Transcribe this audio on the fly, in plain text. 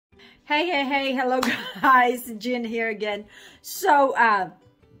Hey, hello guys, Jin here again. So,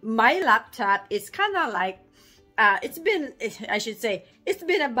 my laptop is kind of like, I should say, it's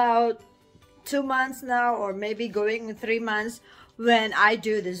been about 2 months now, or maybe going 3 months when I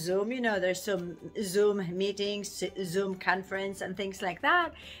do the Zoom. You know, there's some Zoom meetings, Zoom conference and things like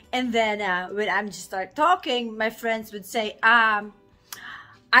that. And then when I'm just start talking, my friends would say, I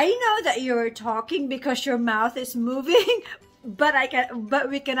know that you're talking because your mouth is moving, but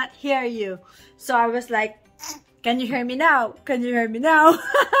we cannot hear you. So I was like, can you hear me now? Can you hear me now?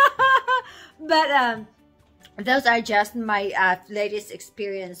 But those are just my latest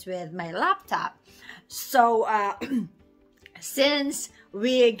experience with my laptop. So since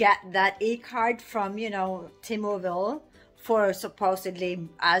we got that e-card from, you know, T-Mobile for supposedly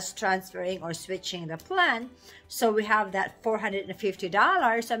us transferring or switching the plan, so we have that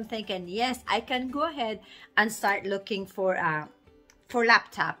 $450. I'm thinking, yes, I can go ahead and start looking for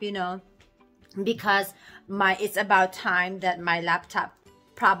laptop, you know, because it's about time that my laptop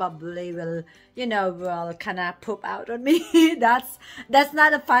probably will, you know, will kind of poop out on me. that's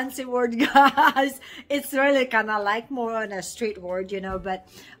not a fancy word, guys. It's really kind of like more on a street word, you know, but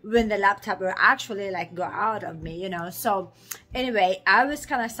when the laptop will actually like go out of me, you know. So anyway, I was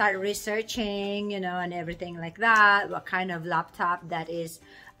kind of start researching, you know, and everything like that, what kind of laptop that is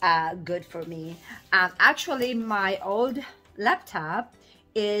good for me. Actually, my old laptop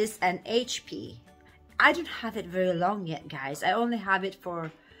is an HP. I don't have it very long yet, guys. I only have it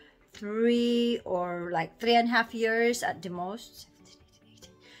for 3.5 years at the most.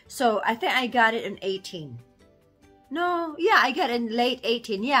 So I think I got it in 18. No, yeah, I got it in late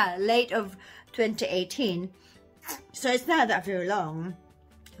 18. Yeah, late of 2018. So it's not that very long.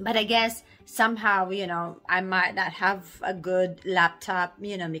 But I guess somehow, you know, I might not have a good laptop,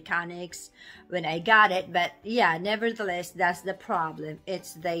 you know, mechanics when I got it. But yeah, nevertheless, that's the problem.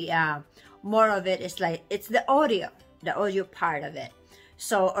 It's the more of it is like, it's the audio part of it.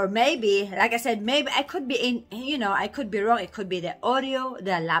 So, or maybe, like I said, maybe I could be in, you know, I could be wrong. It could be the audio,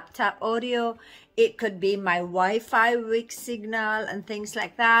 the laptop audio. It could be my Wi-Fi weak signal and things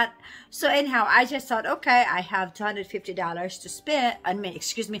like that. So anyhow, I just thought, okay, I have $250 to spend. I mean,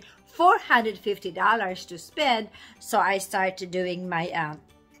 excuse me, $450 to spend. So I started doing my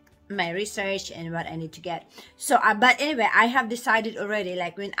my research and what I need to get. So but anyway, I have decided already,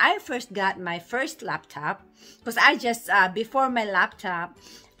 like when I first got my first laptop, because I just before my laptop,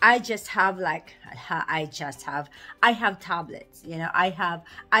 I have tablets, you know. I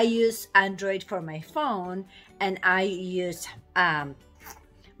use Android for my phone, and I use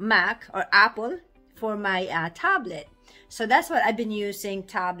Mac or Apple for my tablet. So that's what I've been using,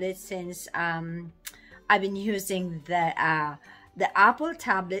 tablets, since I've been using the Apple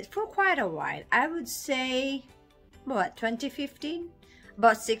tablet for quite a while. I would say, what, 2015?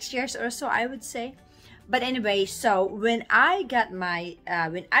 About 6 years or so, I would say. But anyway, so when I got my,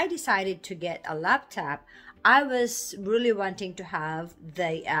 when I decided to get a laptop, I was really wanting to have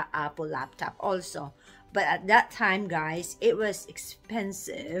the Apple laptop also. But at that time, guys, it was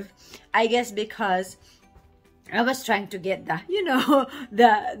expensive. I guess because I was trying to get the, you know,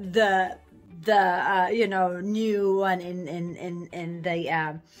 the you know, new one in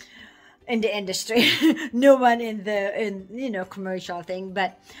the industry, new one in you know, commercial thing.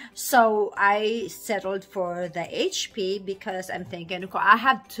 But so I settled for the HP because I'm thinking, okay, I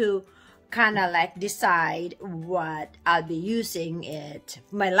have to kind of like decide what I'll be using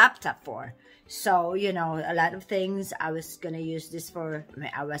my laptop for. So, you know, a lot of things I was gonna use this for.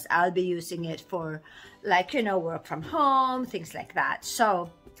 I'll be using it for, like, you know, work from home, things like that. So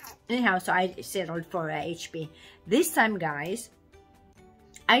anyhow, so I settled for HP. This time, guys,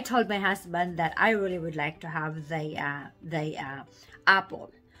 I told my husband that I really would like to have the Apple.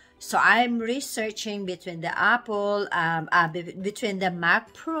 So I'm researching between the Apple, between the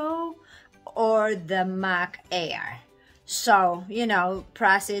Mac Pro or the Mac Air. So, you know,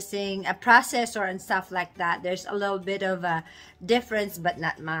 processing, a processor and stuff like that, there's a little bit of a difference, but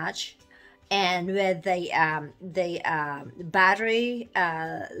not much. And with the battery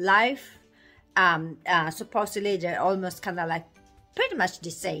life, supposedly they're almost kind of like pretty much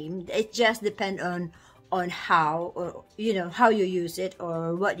the same. It just depends on how, or, you know, how you use it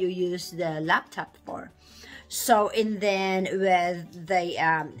or what you use the laptop for. So, and then with the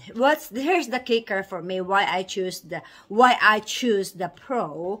here's the kicker for me, why I choose the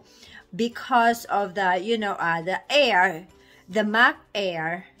Pro, because of the, you know, the Air, the Mac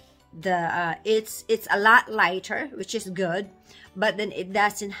Air it's a lot lighter, which is good, but then it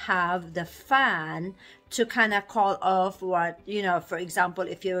doesn't have the fan to kind of call off what, you know, for example,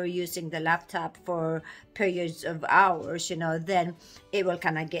 if you're using the laptop for periods of hours, you know, then it will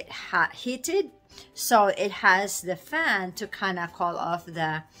kind of get heated. So it has the fan to kind of call off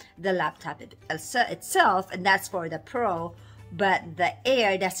the laptop itself, and that's for the Pro, but the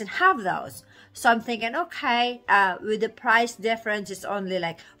Air doesn't have those. So I'm thinking, okay, with the price difference, it's only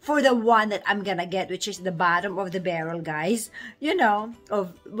like for the one that I'm gonna get, which is the bottom of the barrel, guys, you know,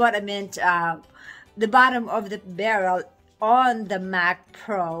 of what I meant, the bottom of the barrel on the Mac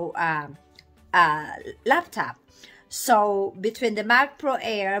Pro laptop. So between the Mac Pro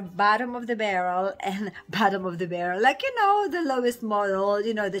Air, bottom of the barrel, and bottom of the barrel, like, you know, the lowest model,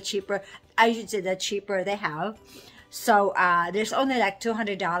 you know, the cheaper, I should say the cheaper they have. So there's only like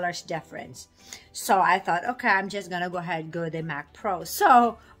 $200 difference. So I thought, okay, I'm just gonna go ahead and go the Mac Pro.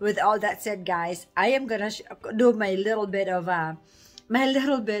 So with all that said, guys, I am gonna do my little bit of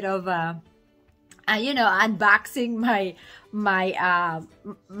you know, unboxing my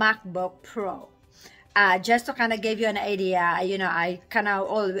MacBook Pro. Just to kind of give you an idea, you know, I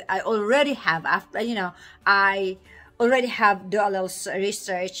already have, after, you know, I already have do a little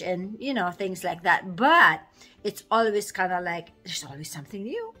research and, you know, things like that. But it's always kind of like, there's always something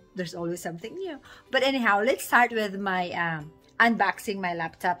new. There's always something new. But anyhow, let's start with my unboxing my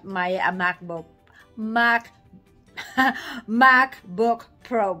laptop, my MacBook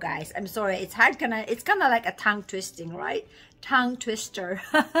Pro, guys. I'm sorry, it's hard, it's kind of like a tongue twisting, right? Tongue twister.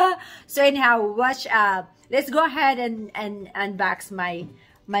 So anyhow, watch, let's go ahead and unbox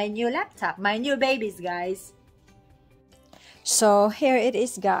my new laptop, my new babies, guys. So here it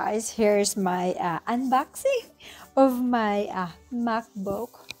is, guys. Here's my unboxing of my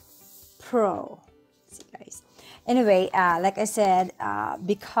MacBook Pro. See, guys. Anyway, like I said,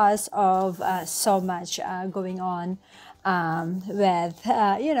 because of so much going on with,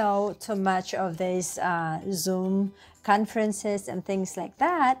 you know, too much of these Zoom conferences and things like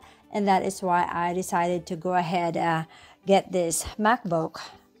that, and that is why I decided to go ahead get this MacBook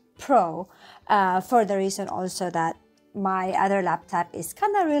Pro for the reason also that my other laptop is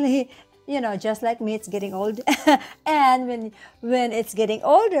kind of really, you know, just like me, it's getting old. And when it's getting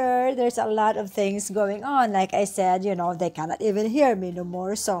older, there's a lot of things going on. Like I said, you know, they cannot even hear me no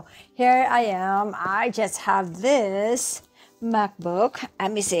more. So here I am. I just have this MacBook.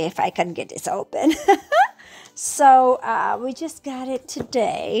 Let me see if I can get this open. So we just got it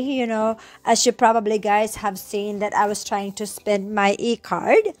today. You know, as you probably guys have seen that I was trying to spend my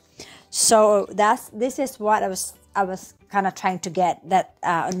e-card. So this is what I was kind of trying to get that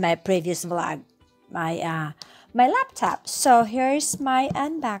on my previous vlog, my laptop. So here's my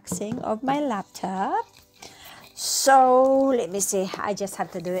unboxing of my laptop. So let me see, I just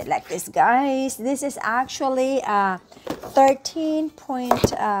have to do it like this, guys. This is actually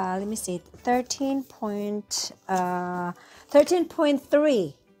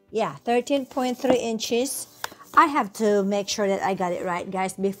 13.3, yeah, 13.3 inches. I have to make sure that I got it right,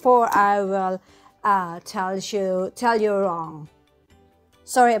 guys, before I will tell you wrong.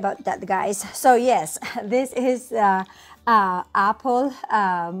 Sorry about that, guys. So yes, this is Apple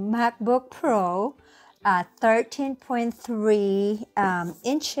MacBook Pro, 13.3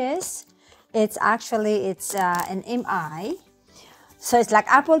 inches. It's actually an MI. So it's like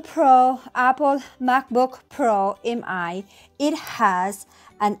Apple MacBook Pro MI. It has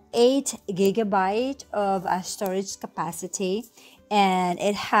an 8 GB of storage capacity, and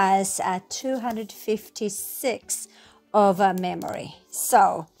it has 256 of memory.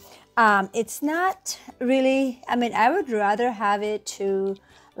 So it's not really, I mean, I would rather have it to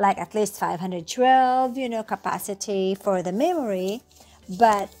like at least 512, you know, capacity for the memory.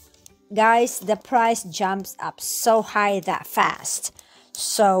 But guys, the price jumps up so high that fast.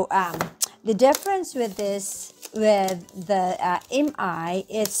 So the difference with this, with the MI,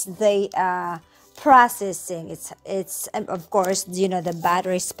 it's the processing. It's of course, you know, the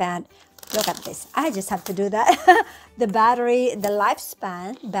battery span. Look at this, I just have to do that. The battery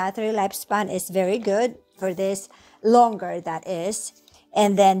lifespan is very good for this, longer that is.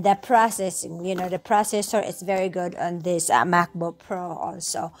 And then the processing, you know, the processor is very good on this MacBook Pro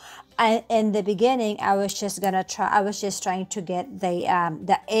also. In the beginning, I was just trying to get the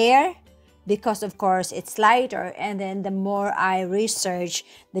Air, because of course it's lighter. And then the more I research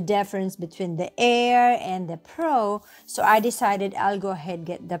the difference between the Air and the Pro, so I decided I'll go ahead and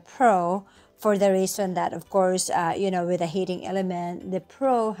get the Pro, for the reason that of course, you know, with the heating element, the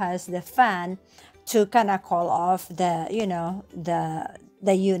Pro has the fan to kind of call off the, you know,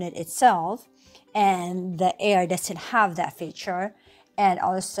 the unit itself, and the Air doesn't have that feature. and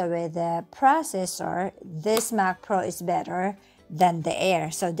also with the processor, this Mac Pro is better than the Air.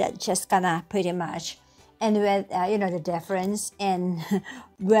 So that just kind of pretty much. And with you know, the difference in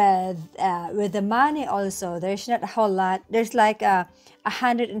with the money also, there's not a whole lot. There's like a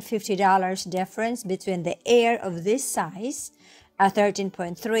 $150 difference between the Air of this size,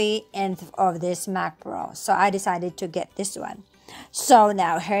 13.3, and of this Mac Pro. So I decided to get this one. So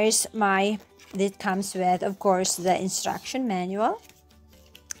now here's my, this comes with, of course, the instruction manual.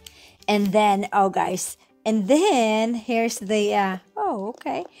 And then, oh guys, and then here's the oh,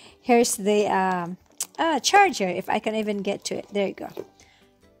 okay, here's the charger, if I can even get to it. There you go.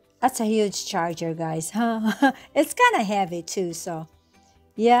 That's a huge charger, guys. It's kind of heavy too, so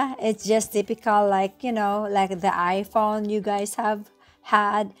yeah, it's just typical, like, you know, like the iPhone you guys have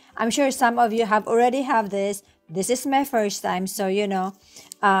had. I'm sure some of you have already have this. This is my first time, so you know,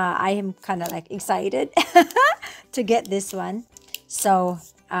 I am kind of like excited to get this one. So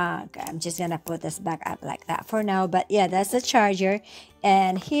okay, I'm just gonna put this back up like that for now. But yeah, that's the charger,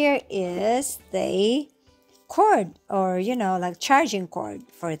 and here is the cord, or you know, like charging cord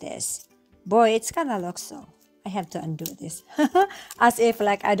for this. Boy, it's kind of looks so. I have to undo this as if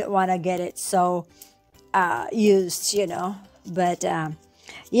like I don't want to get it so used, you know. But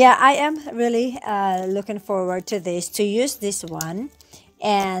yeah, I am really looking forward to this, to use this one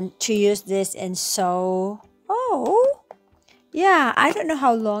and to use this. And so, oh yeah, I don't know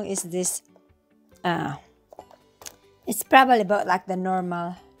how long is this. It's probably about like the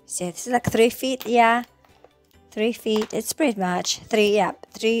normal. See, it's like 3 feet. Yeah, 3 feet. It's pretty much 3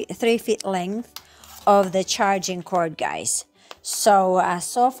 feet length of the charging cord, guys. So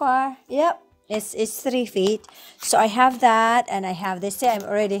so far, yep, it's 3 feet. So I have that, and I have this. I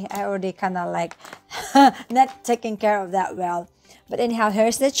already kind of like not taking care of that well. But anyhow,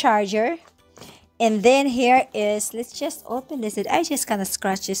 here's the charger. And then here is, let's just open this. I just kind of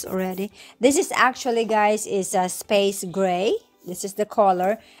scratched this already. This is actually, guys, is a space gray. This is the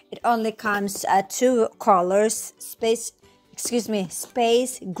color. It only comes 2 colors, space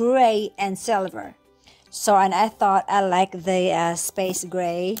gray and silver. So, and I thought I like the space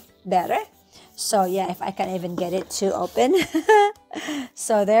gray better. So yeah, if I can even get it to open.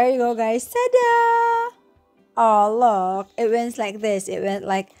 So there you go, guys. Ta-da! Oh, look, it went like this. It went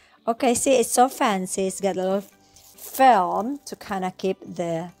like, okay, see, it's so fancy. It's got a little film to kind of keep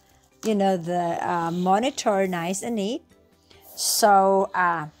the, you know, the monitor nice and neat. So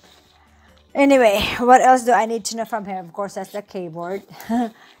anyway, what else do I need to know from here? Of course, that's the keyboard.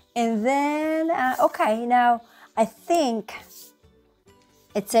 And then okay, now I think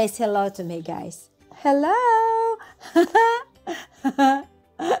it says hello to me, guys. Hello.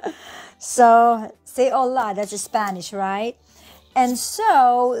 So say hola, that's Spanish, right? And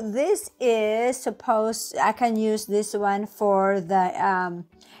so this is supposed, I can use this one for the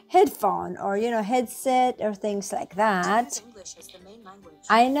headphone, or you know, headset, or things like that. English is the main language.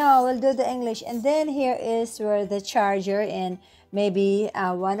 I know, we'll do the English. And then here is where the charger, and maybe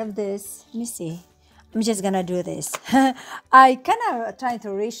one of this. Let me see. I'm just gonna do this. I kind of trying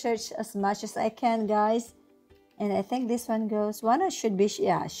to research as much as I can, guys. And I think this one goes, one should be,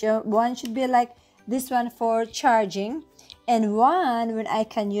 yeah, sure, one should be like this one for charging, and one when I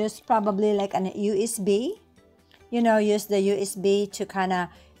can use probably like an USB, you know, use the USB to kind of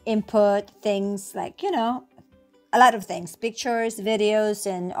input things like, you know, a lot of things, pictures, videos,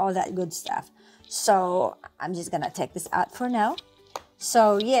 and all that good stuff. So I'm just gonna take this out for now.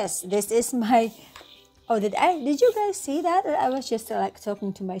 So yes, this is my, oh, did you guys see that? Or I was just like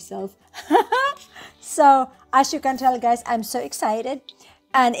talking to myself. So as you can tell, guys, I'm so excited.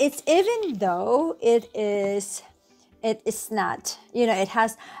 And it's, even though it is not, you know, it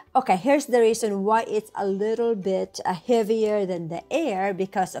has, okay, here's the reason why it's a little bit heavier than the Air,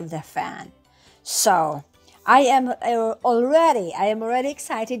 because of the fan. So I am already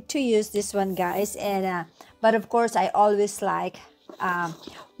excited to use this one, guys. And but of course, I always like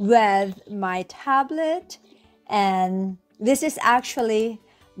with my tablet, and this is actually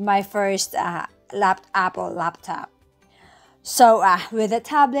my first Apple laptop. So with the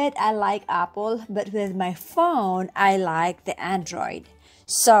tablet, I like Apple, but with my phone, I like the Android.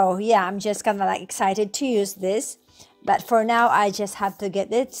 So yeah, I'm just kind of like excited to use this. But for now, I just have to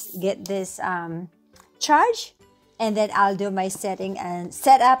get this charge, and then I'll do my setting and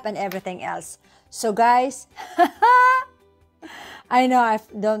setup and everything else. So guys, I know I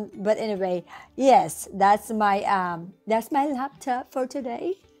don't, but anyway, yes, that's my laptop for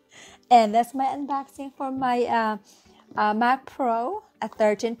today, and that's my unboxing for my Mac Pro at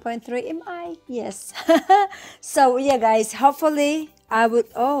 13.3 MI. Yes. So yeah, guys, hopefully I would,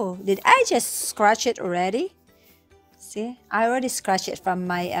 oh, did I just scratch it already? See, I already scratched it from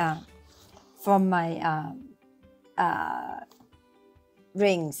my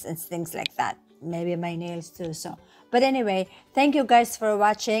rings and things like that, maybe my nails too. So but anyway, thank you guys for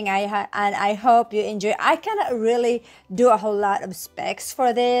watching. And I hope you enjoy. I cannot really do a whole lot of specs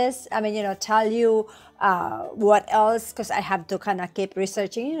for this. I mean, you know, tell you what else, because I have to kind of keep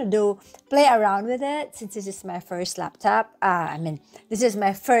researching, you know, play around with it, since this is my first laptop. I mean, this is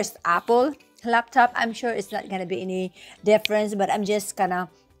my first Apple laptop. I'm sure it's not gonna be any difference, but I'm just gonna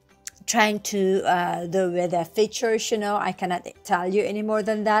trying to do with the features, you know. I cannot tell you any more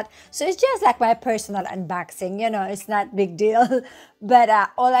than that. So it's just like my personal unboxing, you know. It's not big deal. But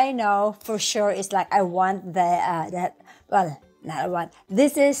all I know for sure is like I want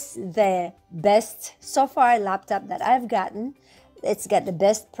this is the best so far laptop that I've gotten. It's got the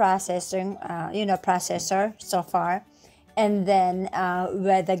best processing, processor so far. And then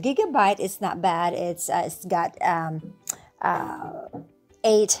with the gigabyte, it's not bad. It's got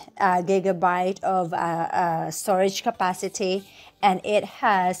 8 gigabyte of storage capacity, and it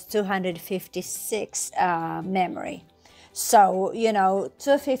has 256 memory. So, you know,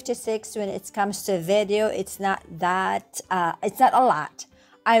 256 when it comes to video, it's not that, it's not a lot.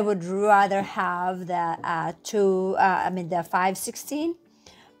 I would rather have the the 516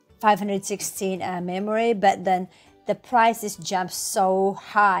 memory, but then the prices jump so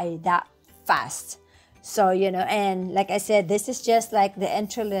high that fast. So, you know, and like I said, this is just like the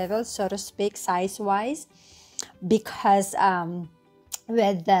entry level, so to speak, size wise, because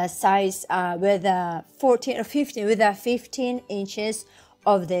with the size with the 14 or 15, with the 15 inches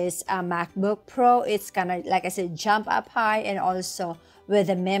of this MacBook Pro, it's gonna, like I said, jump up high. And also with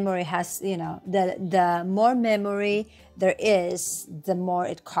the memory has, you know, the more memory there is, the more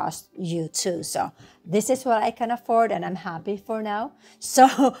it costs you too. So this is what I can afford, and I'm happy for now.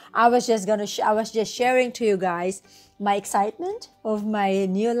 So I was just sharing to you guys my excitement of my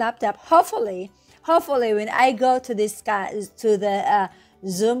new laptop. Hopefully when I go to this to the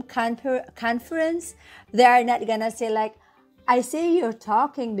Zoom conference, they are not gonna say like, I see you're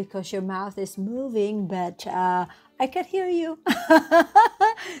talking because your mouth is moving, but I can hear you.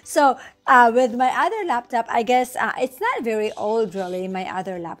 So with my other laptop, I guess it's not very old really, my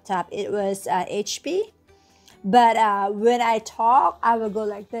other laptop. It was HP. But when I talk, I will go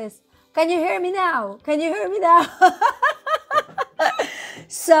like this. Can you hear me now? Can you hear me now?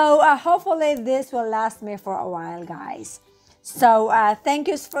 So hopefully this will last me for a while, guys. So thank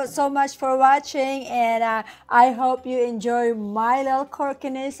you so much for watching, and I hope you enjoy my little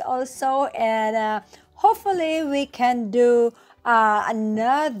quirkiness also. And hopefully we can do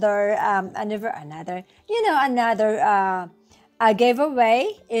another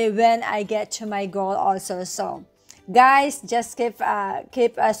giveaway when I get to my goal also. So guys, just keep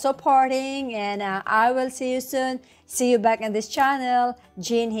supporting, and I will see you soon. See you back in this channel.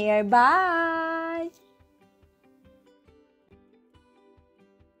 Jean here. Bye.